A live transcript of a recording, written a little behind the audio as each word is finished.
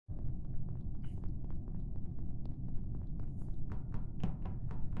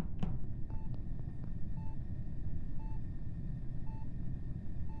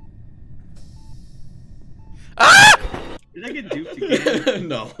Did I get duped again?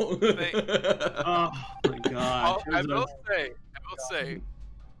 No. Oh my god. I will say,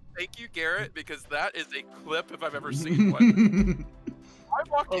 thank you, Garrett, because that is a clip if I've ever seen one. I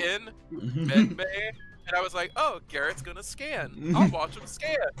walked in med bay and I was like, oh, Garrett's gonna scan. I'll watch him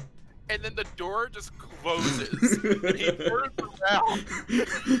scan. And then the door just closes. And he turns around.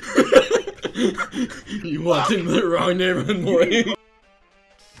 You walked into the wrong neighborhood, boy.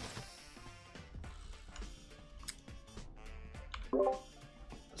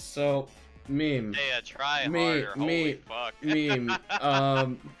 So, meme. Hey, try Me- harder. me- Holy fuck.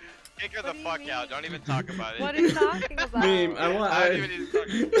 Meme. Kick her the fuck out. Don't even talk about it. What are you talking about? Meme. I don't even need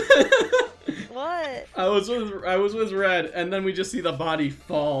to talk. What? I was with Red, and then we just see the body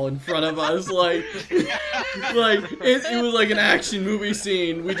fall in front of us, like it was like an action movie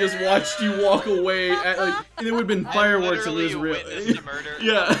scene. We just watched you walk away, at, like, and it would have been fireworks if it was real. Witnessed a murder.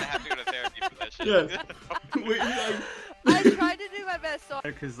 Yeah. I have to go to therapy for that shit. Yeah. Wait, like, I tried to do my best. So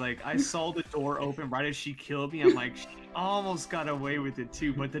Because like I saw the door open right as she killed me. I'm like, she almost got away with it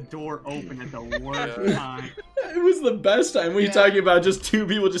too, but the door opened at the worst time. it was the best time. When you're talking about just two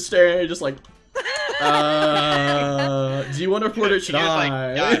people just staring at you, just like, do you want to report it? Should He was I?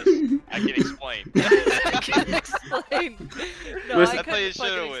 like, guys, I can explain. I can explain. No, Listen, I That's how you couldn't fucking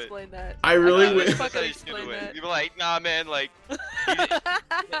should've went. explain that. I really couldn't wish. fucking That's how you explain should've went. that. You were like, nah, man, like,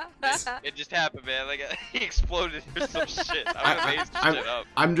 it just happened, man. Like, he exploded or some shit. I made some shit up.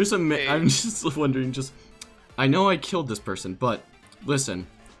 I'm just Hey. I'm just wondering. Just, I know I killed this person, but listen,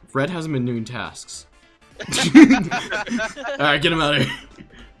 Red hasn't been doing tasks. All right, get him out of here.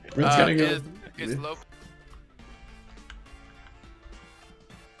 Red's gotta go. Is low.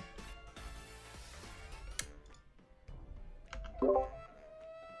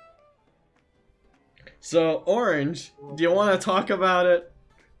 So, Orange, do you want to talk about it?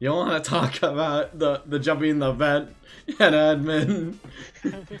 You want to talk about the jumping in the vent and admin?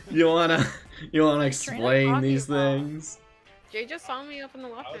 you wanna explain talking these about? things? Jay just saw me up in the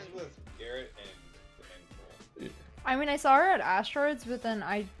locker I was room. with Garrett and Cole. I mean, I saw her at Asteroids, but then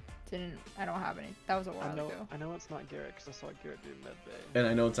I don't have any. That was a while ago. I know it's not Garrett because I saw Garrett do medbay. And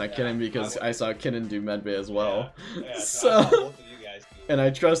I know it's not Kenan because I saw Kenan do medbay as well. Yeah, So- I saw both of you guys do. And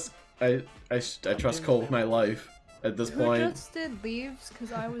I trust trust Cole with my life at this Who point. just did leaves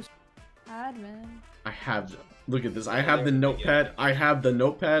because I was admin. I have, look at this. I have the notepad. I have the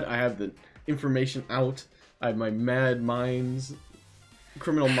notepad. I have the information out. I have my Mad Minds,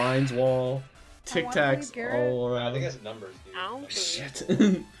 Criminal Minds wall, Tic Tacs Garrett. all I around. think that's numbers, dude. I don't Shit.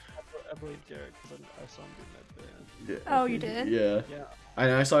 I believe Garrett because I saw him do medbay. Oh, you did? Yeah. Yeah.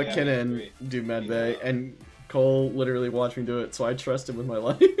 And I saw Yeah, I Kenan agree. do medbay, and Cole literally watched me do it, so I trust him with my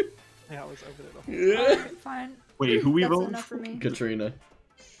life. Yeah, I was over there the whole Yeah. Alright, fine. Wait, who we That's voting enough for me. Katrina.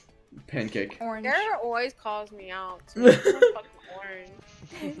 Pancake. Orange. Garrett always calls me out. So I'm fucking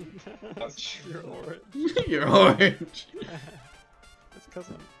orange. Ouch. You're orange. You're orange. It's because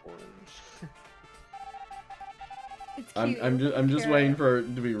I'm orange. It's I'm cute. I'm just Garrett. waiting for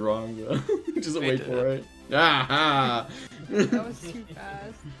it to be wrong though. Just Me wait too. for it. Ah! That was too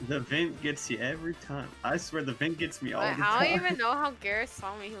fast. The vent gets you every time. I swear the vent gets me all But the I time. don't even know how Garrett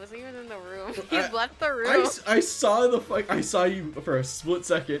saw me. He wasn't even in the room. He I- left the room. I saw the fuck. I saw you for a split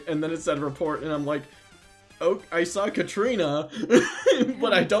second, and then it said report, and I'm like, oh, I saw Katrina,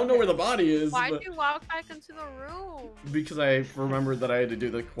 but I don't know where the body is. Why'd but- you walk back into the room? Because I remembered that I had to do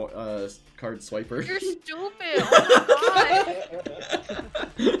the card swiper. You're stupid. Oh my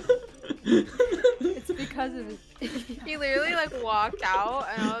god. It's because of it. He literally like walked out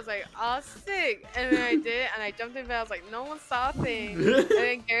and I was like, oh sick. And then I did it and I jumped in bed. I was like, no one saw a thing. And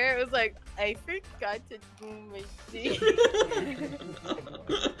then Garrett was like, I forgot to do my thing.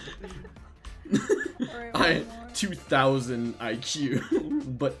 Alright, I one more. 2,000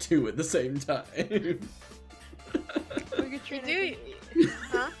 IQ, but 2 at the same time. We could train Dude, it.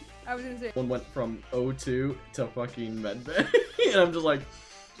 huh? I was gonna say. One went from O2 to fucking medbay, and I'm just like,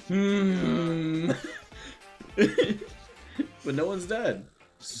 but no one's dead.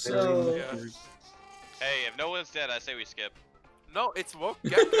 So Yeah. Hey, if no one's dead, I say we skip. No, it's woke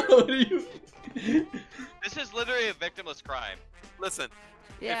Gecko. what do you? This is literally a victimless crime. Listen,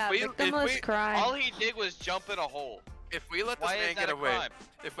 Yeah, we- victimless if we- crime. All he did was jump in a hole. if we let this Why man is that get a away, crime?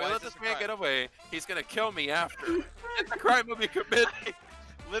 if we Why let is this this a man crime? get away, he's gonna kill me after. And the crime will be committed.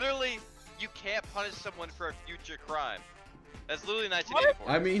 Literally, you can't punish someone for a future crime. That's literally 1984.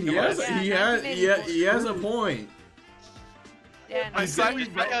 I mean, he Come on. has, he has a point. Yeah, no, I saw you.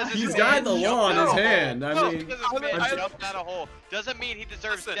 Because He's this got man the law in jumped his out of a hole. hand. I No, mean, because this man I- jumped out of a hole doesn't mean he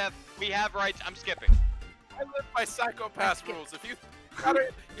deserves Listen. death. We have rights. I'm skipping. I live by psychopath rules. If you got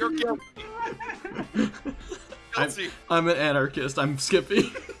it, you're guilty. I'm an anarchist. I'm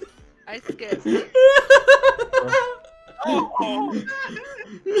Skippy. I skipped. Oh.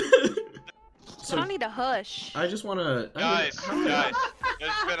 I don't need a hush. I just want to. Guys,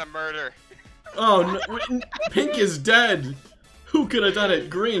 there's been a murder. Oh, no, Pink is dead. Who could have done it?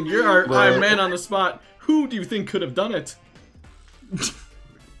 Green, you're our man on the spot. Who do you think could have done it?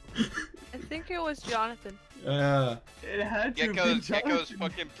 I think it was Jonathan. It had to have been Gecko's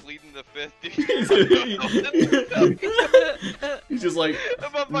fucking pleading the fifth, dude. He's just like,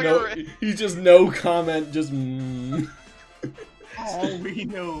 No, he's just no comment, just all we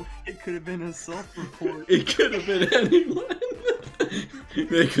know, it could have been a self-report. It could have been anyone.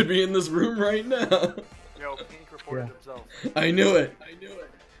 They could be in this room right now. Yo, Pink reported himself. I knew it.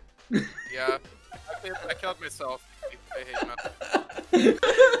 Yeah, I killed myself. I hate that.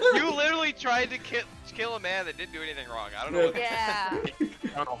 You literally tried to kill a man that didn't do anything wrong. I don't know what Yeah.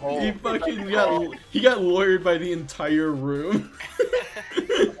 He fucking got lawyered by the entire room.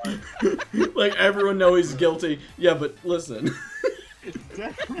 Like everyone knows he's guilty. Yeah, but listen. It's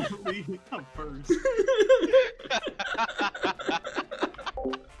definitely a first.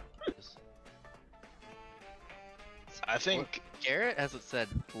 I think Garrett hasn't said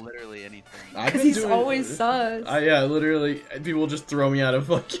literally anything. Because he's always sus. Yeah, literally, people just throw me out of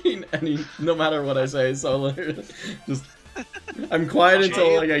fucking no matter what I say. So literally, just I'm quiet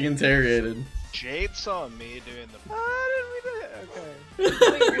until like I get interrogated. Jade saw me doing the. Wait,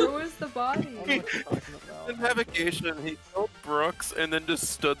 where was the body? In navigation, he killed Brooks and then just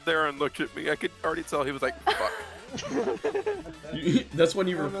stood there and looked at me. I could already tell he was like, fuck. That's when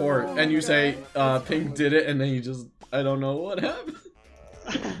you report and you say, Pink did it, and then you just, I don't know what happened.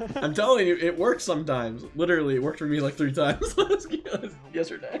 I'm telling you, it works sometimes. Literally, it worked for me like 3 times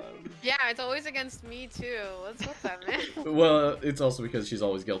yesterday. Yeah, it's always against me too. What's with that, man? Well, it's also because she's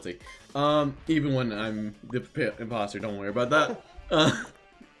always guilty. Even when I'm the imposter, don't worry about that. Oh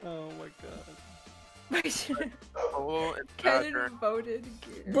my god. Oh, Kenan voted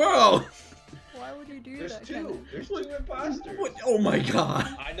Garrett. Bro! Why would you do There's that, two. Kenan? There's 2 imposters. What? Oh my god.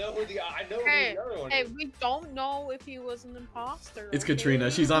 I know who the other one Hey, is. we don't know if he was an imposter. It's okay?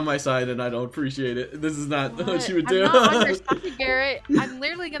 Katrina. She's on my side, and I don't appreciate it. This is not what she would do. I'm not on your side, Garrett. I'm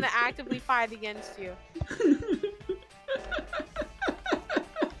literally gonna actively fight against you.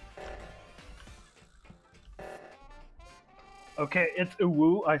 Okay, it's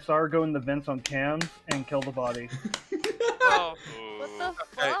Uwu. I saw her go in the vents on cams and kill the body. Oh. What the Okay.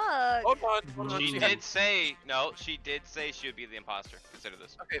 fuck? Hold on. She did say no. She did say she would be the imposter. Consider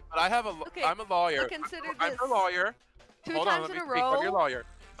this. Okay, but I have I'm a lawyer. So consider I'm this. a lawyer. 2 Hold on, times let in me a speak. I'm your row. lawyer.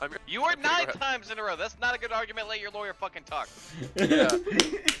 You are Okay, go 9 ahead. times in a row. That's not a good argument. Let your lawyer fucking talk. Yeah.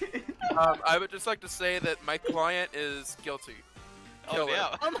 I would just like to say that my client is guilty. Oh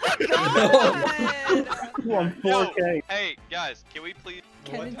yeah. Oh my god! Ooh, I'm 4K. Hey guys, can we please?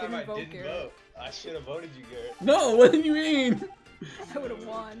 One Kenan time I didn't vote didn't Garrett. vote. I should have voted you, Garrett. No, what do you mean? I would have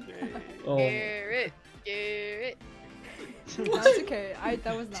won. Oh. Garrett. That's okay.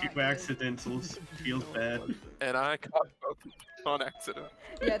 That was not. 2 accidentals. Feels bad. And I got both on accident.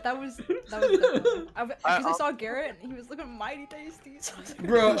 Yeah, that was because I saw Garrett and he was looking mighty tasty. So I was like,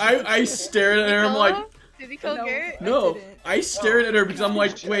 Bro, I stared at her. I'm like, Did he kill No. Garrett? no. didn't. I stared at her because I'm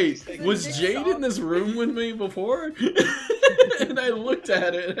like, wait, was Jade in this room with me before? And I looked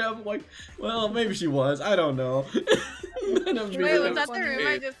at it and I'm like, well, maybe she was. I don't know. And I'm Wait, being was like, that the room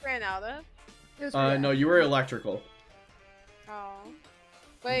I just ran out of? It was no, you were electrical. Oh.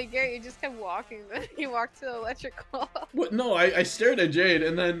 Wait, Garrett, you just kept walking. Then you walked to the electrical. What? No, I stared at Jade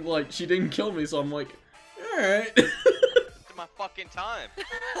and then like she didn't kill me, so I'm like, all right. It's my fucking time.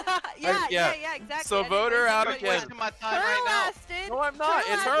 yeah, exactly. So I didn't vote her waste out anybody again. else's Wasting my time Turtle right now. Acid. No, I'm not.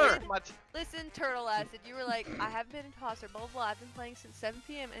 Turtle It's her. Acid. Listen, Turtle Acid, you were like, I haven't been imposter, blah, blah, blah. I've been playing since 7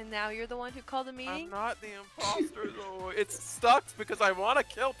 p.m. and now you're the one who called the meeting? I'm not the imposter though. It sucks because I want to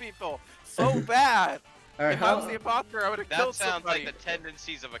kill people so bad. All right, If I was the imposter, I would have That killed sounds somebody. like the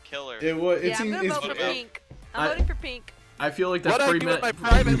tendencies of a killer. It was. Yeah, I'm gonna vote for it's, Pink. I'm voting for Pink. I feel like that's What I do in my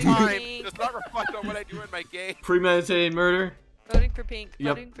private time does not reflect on what I do in my game. premeditated murder. Voting for Pink.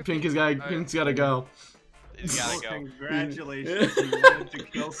 Yep, Voting for Pink's gotta go. He's gotta Well, go. congratulations. You wanted to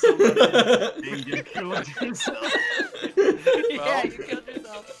kill somebody and you killed yourself. Yeah, you killed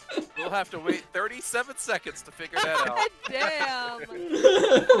yourself. We'll have to wait 37 seconds to figure that out. Damn.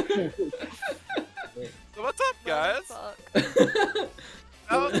 So what's up, guys? Fuck.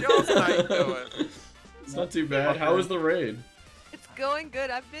 How's y'all's night going? It's not too bad. How was the raid? It's going good.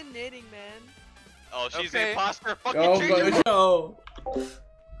 I've been knitting, man. Oh, she's Okay. the imposter. Fucking Oh, change your but no.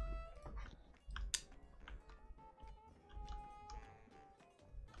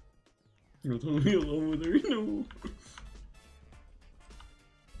 You're totally alone with her, no.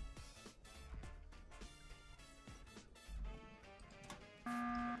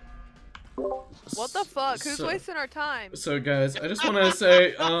 What the fuck? Who's So- wasting our time? So guys, I just want to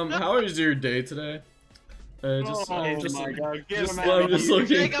say, how was your day today? I'm just my God, get just, him out I'm of just here.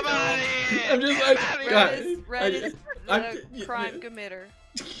 looking. Take him out of here! I'm just Get like, him outta here! God, Red is I- the crime committer.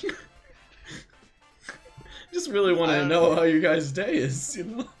 just really want to know how you guys' day is, you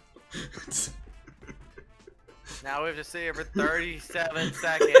know? Now we have to sit here for 37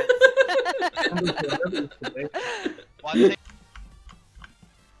 seconds. One thing-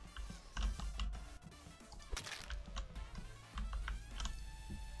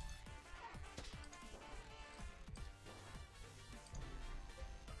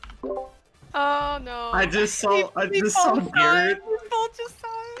 Oh no. I just saw We Garrett. both just saw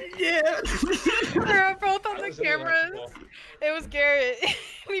it. Yeah. We were both on I the was in cameras. electrical. It was Garrett.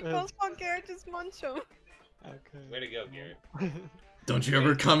 We both saw Garrett just munch him. Way to go, Garrett. Don't you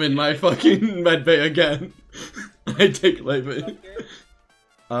ever come in my fucking medbay again. I take labor.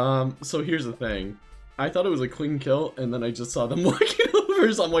 So here's the thing. I thought it was a clean kill, and then I just saw them walking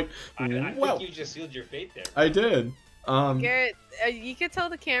over, so I'm like, I wow. think you just sealed your fate there. I did. Garrett, you could tell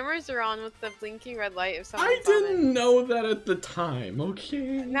the cameras are on with the blinking red light if someone. I didn't know that at the time,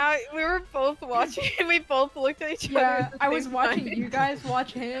 okay? Now we were both watching, and we both looked at each other. Yeah, at the I was same watching time. you guys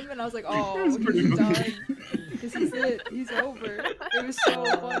watch him, and I was like, oh, That was pretty he's funny. done. This is it. He's over. It was so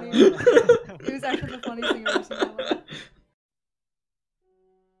funny. It was actually the funniest thing I've ever seen in my life.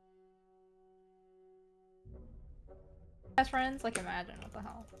 Best friends? Like, imagine. What the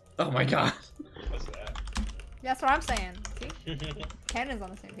hell? Oh my god. What's that? That's what I'm saying. See? Canon's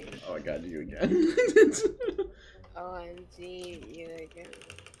on the same page. Oh, I got you again. OMG, you again.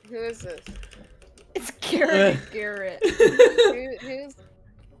 Who is this? It's Garrett. Garrett. Who's?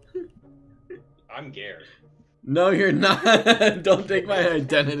 I'm Garrett. No, you're not. Don't take my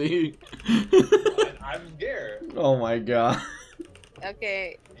identity. I'm Garrett. Oh my god.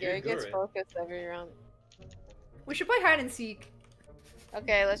 Okay, Garrett gets Garrett. focused every round. We should play hide and seek.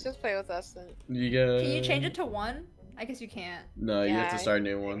 Okay, let's just play with us then. You get. Can you change it to 1? I guess you can't. No, you have to Yeah, start a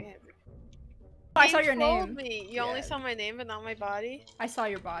new one. I saw your told name. Me. You only Yeah. saw my name but not my body? I saw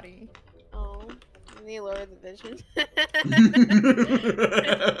your body. Oh, I need to lower the vision.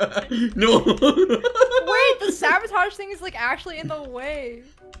 No. Wait, the sabotage thing is like actually in the way.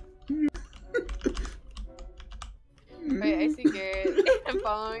 Wait, I see Garrett. I'm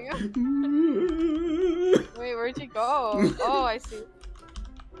following him. Wait, where'd you go? Oh, I see.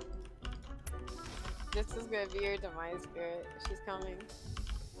 This is gonna be your demise, Garrett. She's coming.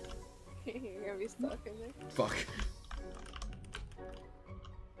 You're gonna be stuck in there. Fuck.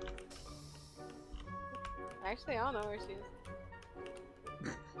 Actually, I don't know where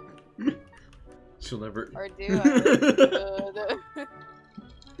she is. She'll never. Or do I?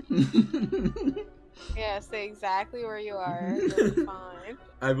 Yeah, stay exactly where you are. You'll be fine.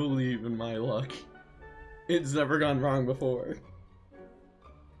 I believe in my luck. It's never gone wrong before.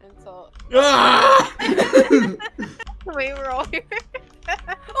 Until. Ah! Wait, we're all here.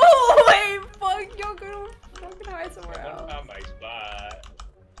 Oh wait, fuck, you're gonna fucking hide somewhere I else. found my spot.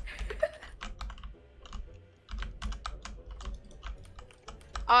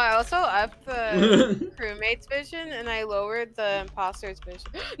 Oh, I also upped the crewmate's vision and I lowered the imposter's vision.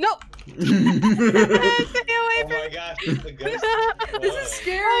 No! Stay away Oh from my gosh, it's the ghost. This Whoa. is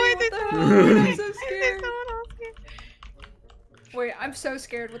scary. Oh, wait, What the there's hell? someone I'm else. so There's scared. someone else here. Wait, I'm so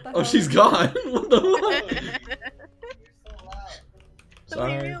scared. What the hell? Oh, she's gone. What the fuck?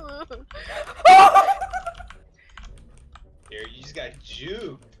 Leave me Sorry. alone. Here, you just got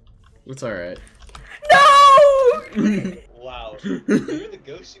juked. It's alright. No! Wow. You're the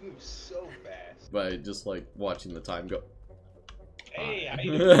ghost, you move so fast. By just like watching the time go. Hey, I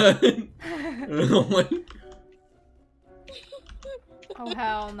didn't Oh my. Oh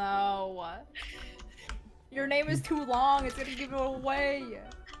hell no! What? Your name is too long. It's gonna give it away.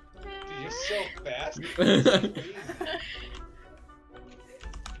 Dude, you're so fast.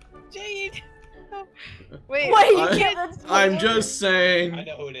 Jade! Wait, Wait, you I- can't report. I'm just saying. I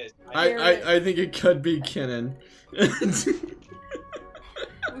know who it is. I think it could be Kinnan.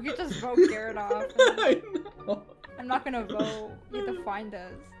 We could just vote Garrett off. I know. I'm not gonna vote. You have to find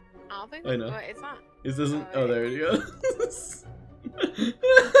us. I don't think I know. It's not. Is this? Oh, there you go. Could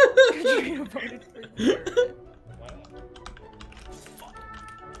you have voted for Garrett?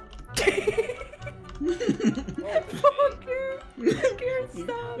 Fuck you! Garrett,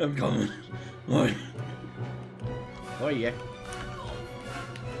 stop! I'm coming. Oi. Oh yeah.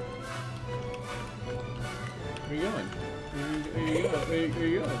 Where you going? Where you going? Where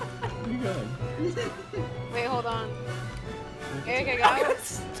you going? Pretty good. Wait, hold on. Eric, I got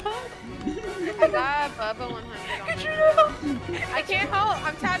Bubba 100 on my I can't help.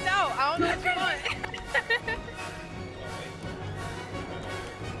 I'm tapped out. I don't know what you want.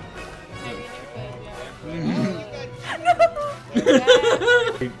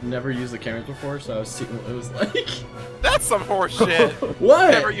 I never used the cameras before, so I was seeing what it was like. That's some horse shit.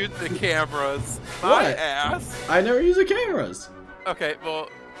 What? Never used the cameras. My What? ass. I never use the cameras. Okay, well,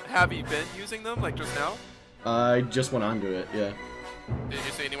 have you been using them like just now? I just went onto it, yeah. Did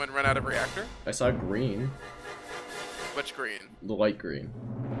you see anyone run out of reactor? I saw green. Which green? The light green.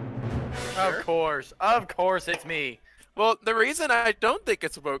 Of course, it's me. Well, the reason I don't think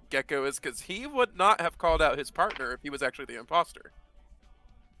it's Woke Gecko is because he would not have called out his partner if he was actually the imposter.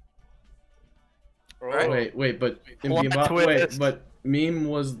 Right? Wait, but but Meme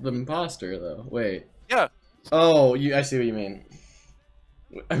was the imposter though. Wait. Yeah. Oh, I see what you mean.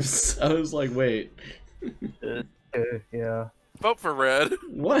 I was like, wait. Yeah. Vote for Red.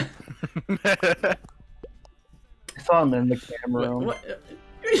 What? I saw him in the camera room. What?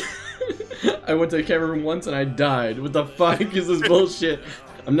 I went to the camera room once and I died. What the fuck is this bullshit?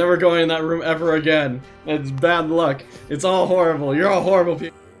 I'm never going in that room ever again. It's bad luck. It's all horrible. You're all horrible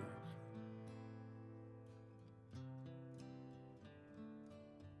people.